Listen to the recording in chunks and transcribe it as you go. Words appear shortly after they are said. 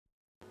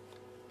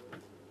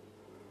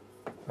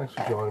Thanks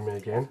for joining me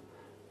again.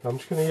 I'm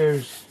just going to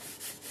use,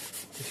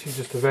 this is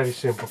just a very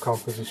simple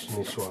composition,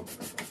 this one.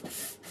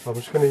 I'm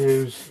just going to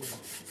use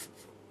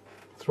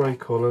 3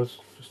 colours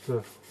just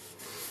to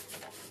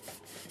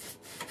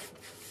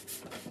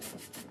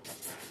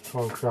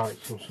try and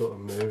create some sort of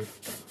mood.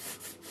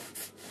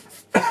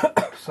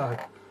 So I'm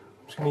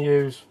just going to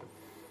use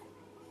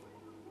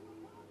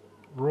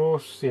raw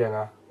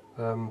sienna,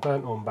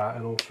 burnt umber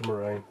and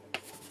ultramarine.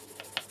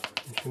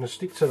 I'm just going to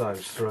stick to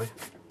those 3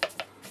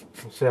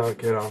 and see how I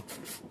get on.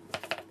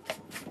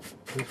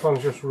 This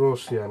one's just raw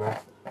sienna.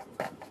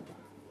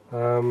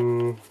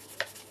 Now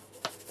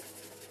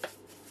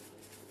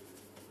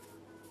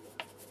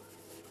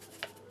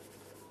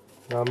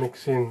I'm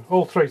mixing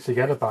all 3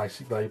 together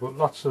basically, but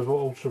lots of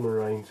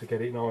ultramarine to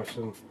get it nice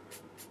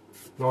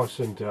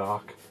and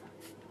dark.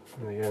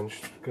 And again,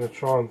 just going to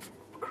try and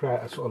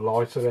create a sort of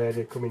lighter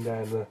area coming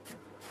down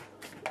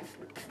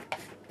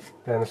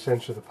the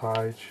centre of the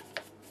page,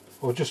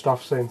 or just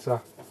off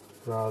centre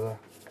rather.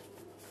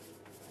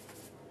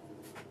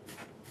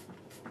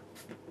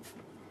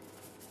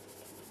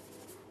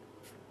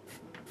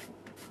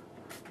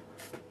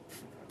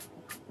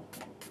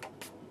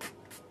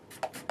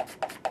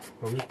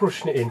 I'm just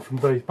brushing it in from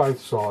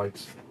both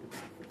sides,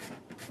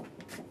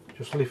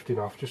 just lifting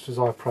off just as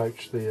I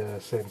approach the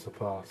centre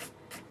part.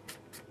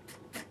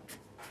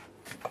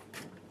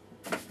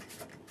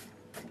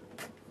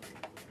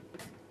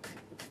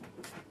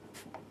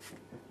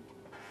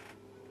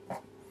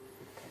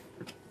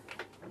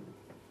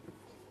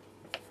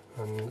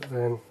 And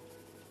then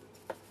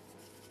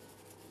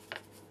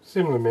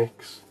similar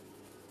mix,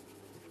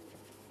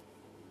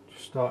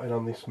 just starting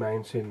on this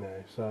mountain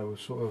there, so we're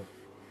sort of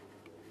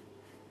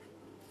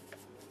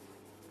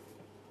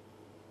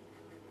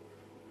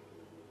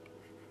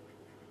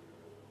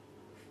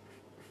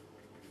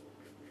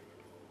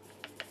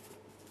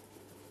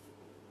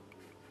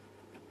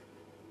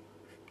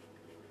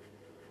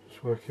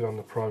working on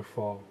the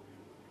profile,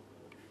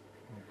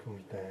 and it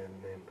comes down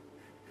and then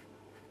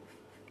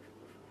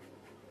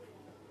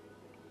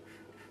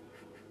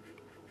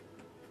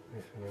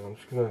this, and then I'm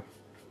just going to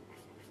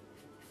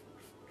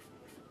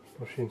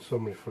brush in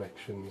some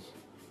reflections.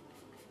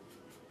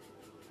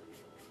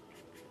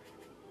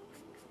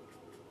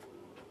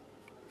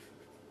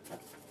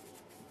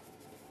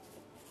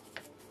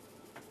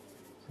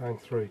 Same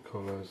 3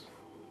 colours.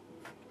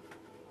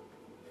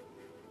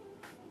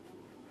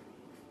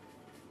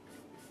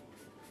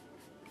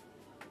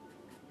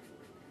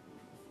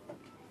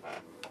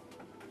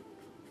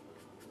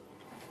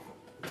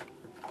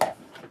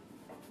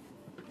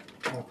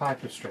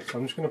 Paper strip, so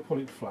I'm just going to pull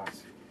it flat.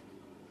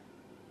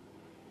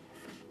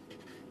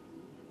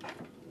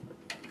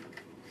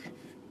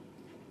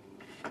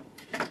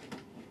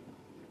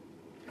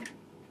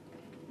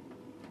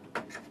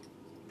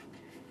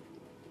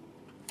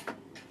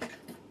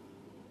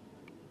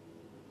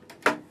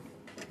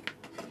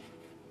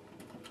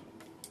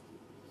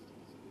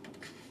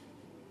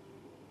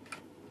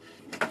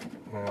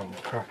 Now I'll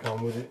crack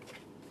on with it.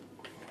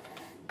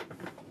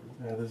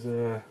 Now there's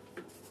a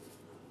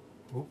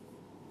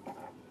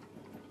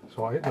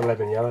so I hit the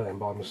lemon yellow then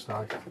by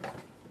mistake.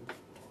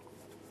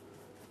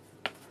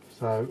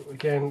 So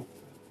again,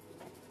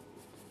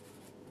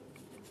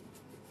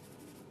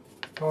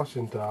 nice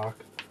and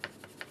dark,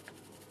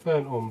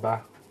 burnt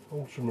umber,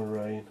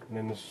 ultramarine, and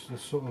then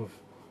there's sort of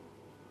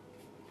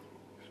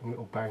some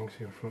little banks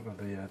in front of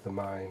the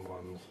main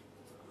ones.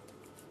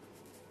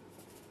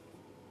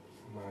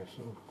 And they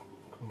sort of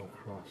come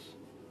across,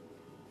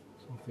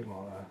 something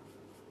like that.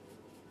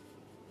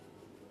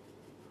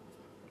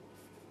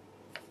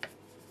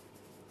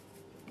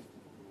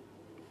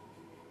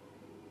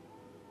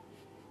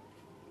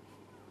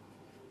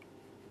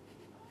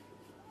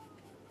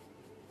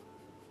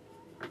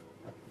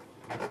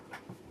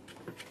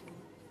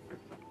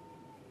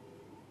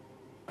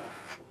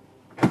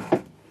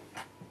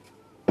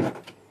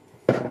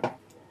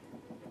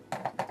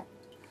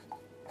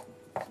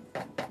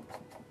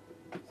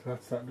 So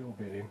that's that little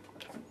bit in,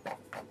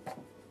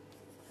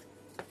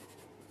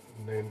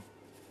 and then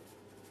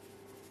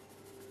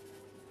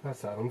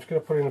that's that. I'm just going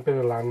to put in a bit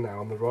of land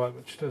now on the right,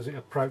 but just as it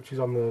approaches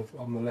on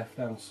the left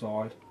hand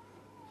side.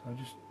 So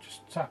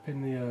just tap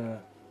in the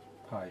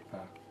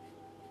paper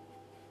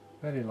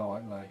very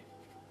lightly,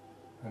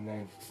 and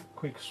then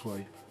quick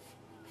sweep,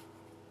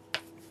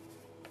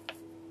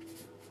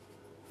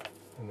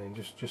 and then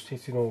just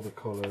hitting all the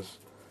colours,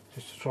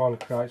 just to try and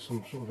create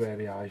some sort of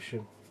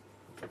variation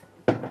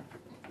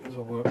as I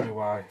work my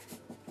way.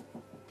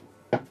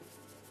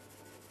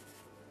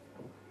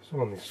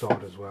 Some on this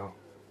side as well.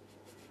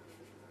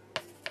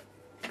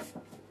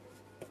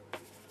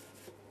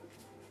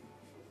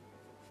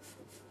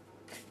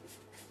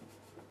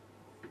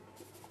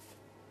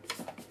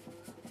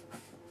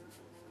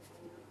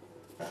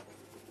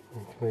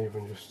 You can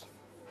even just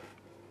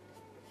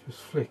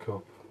flick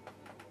up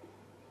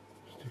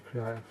just to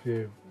create a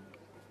few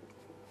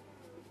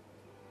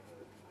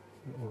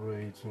little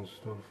reeds and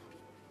stuff.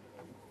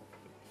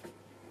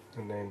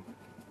 And then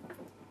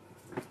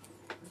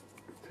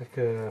take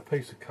a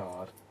piece of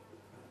card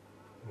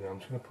Yeah, I'm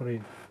just going to put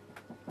in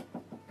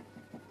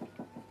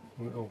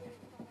little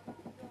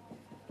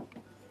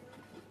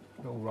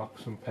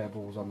rocks and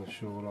pebbles on the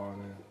shoreline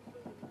here.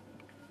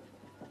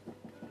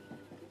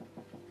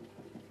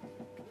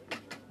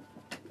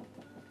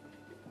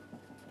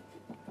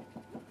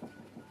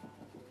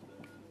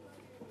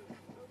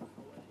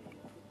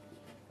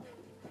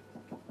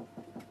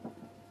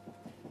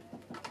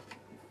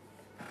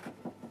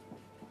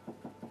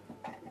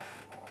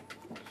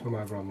 Some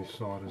over on this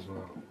side as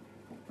well.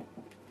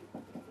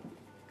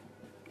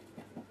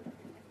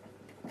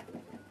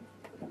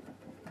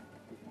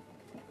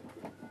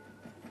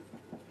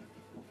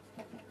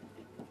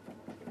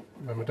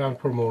 Remember, don't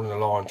put them all in a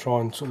line,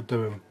 try and sort of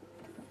do them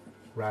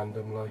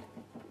randomly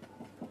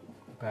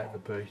about the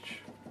beach.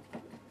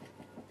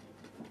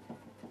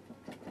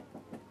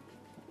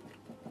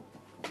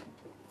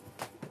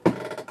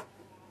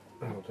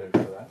 That'll do for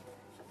that.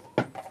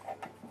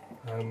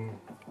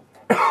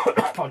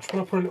 I just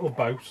want to put a little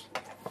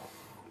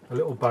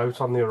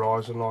boat on the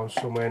horizon line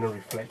somewhere in a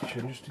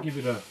reflection, just to give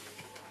it a,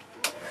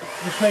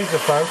 just needs a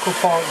focal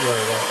point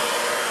really.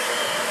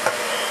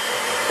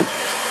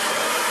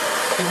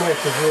 Somewhere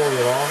to draw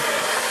your eye.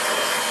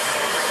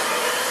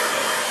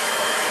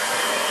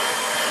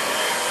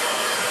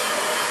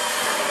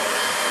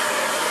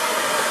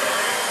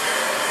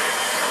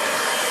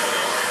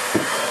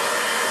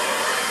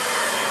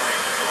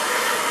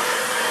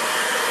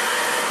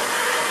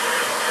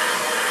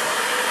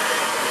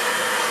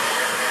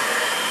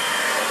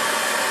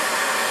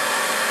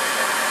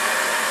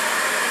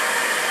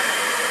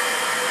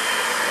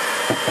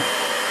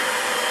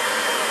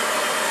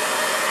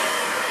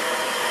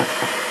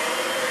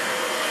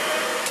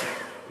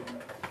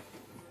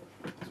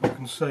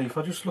 See, if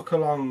I just look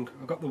along,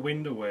 I've got the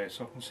window away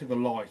so I can see the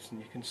light, and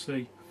you can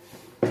see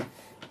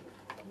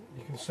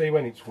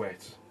when it's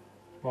wet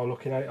by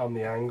looking at it on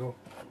the angle.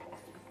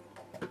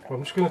 Well,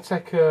 I'm just going to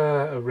take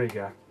a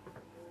rigger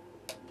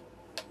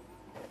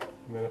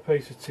and then a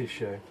piece of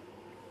tissue,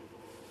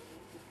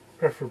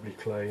 preferably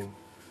clean,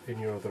 in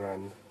your other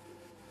hand,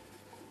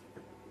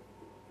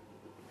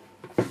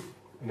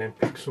 and then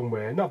pick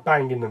somewhere, not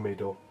bang in the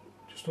middle,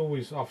 just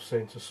always off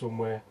centre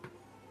somewhere.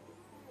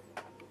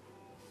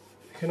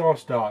 A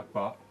nice dark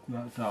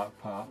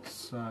parts,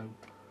 so I'm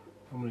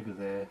going to go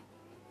there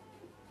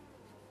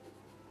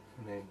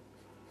and then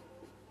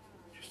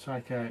just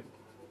take out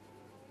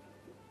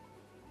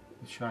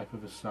the shape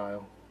of a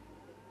sail.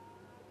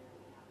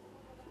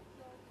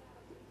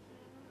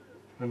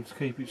 Remember to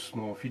keep it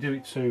small. If you do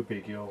it too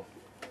big, you'll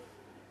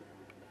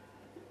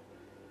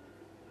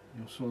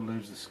sort of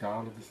lose the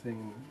scale of the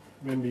thing.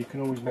 Remember, you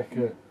can always make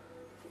a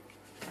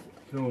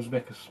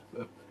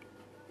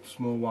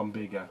small one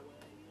bigger.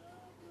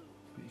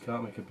 But you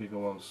can't make a bigger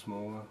one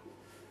smaller.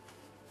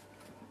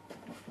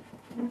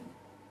 You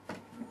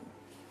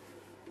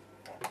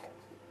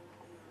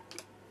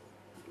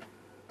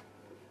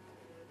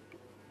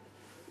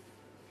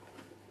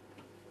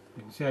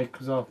can see how,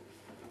 because I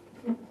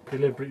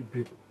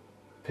deliberately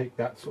picked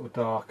that sort of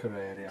darker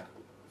area.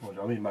 Well,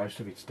 I mean most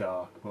of it's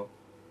dark, but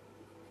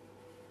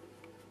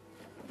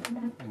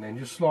and then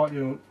just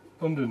slightly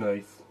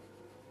underneath.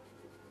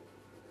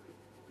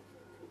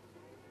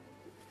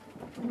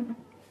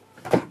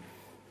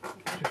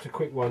 Just a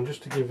quick one,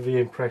 just to give the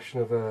impression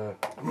of a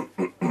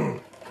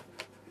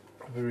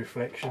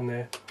reflection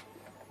there.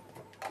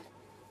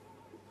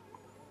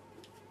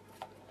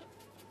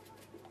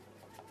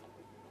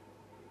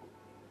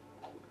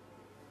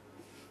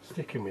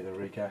 Sticking with a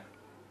rigger.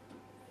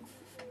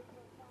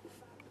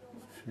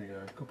 Here we go,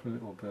 a couple of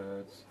little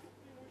birds.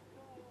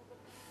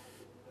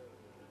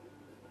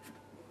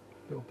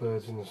 Little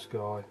birds in the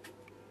sky.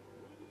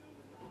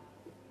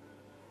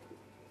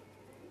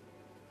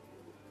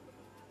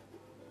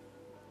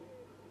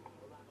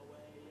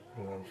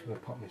 And I'm just going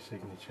to pop my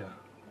signature.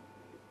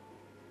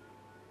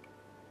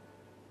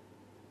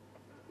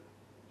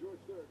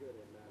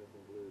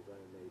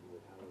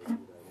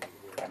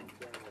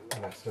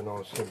 And that's a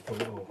nice simple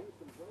little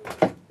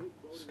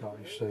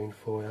Scottish scene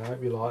for you. I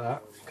hope you like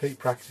that. Keep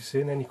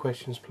practicing. Any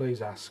questions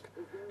please ask,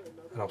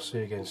 and I'll see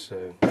you again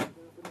soon.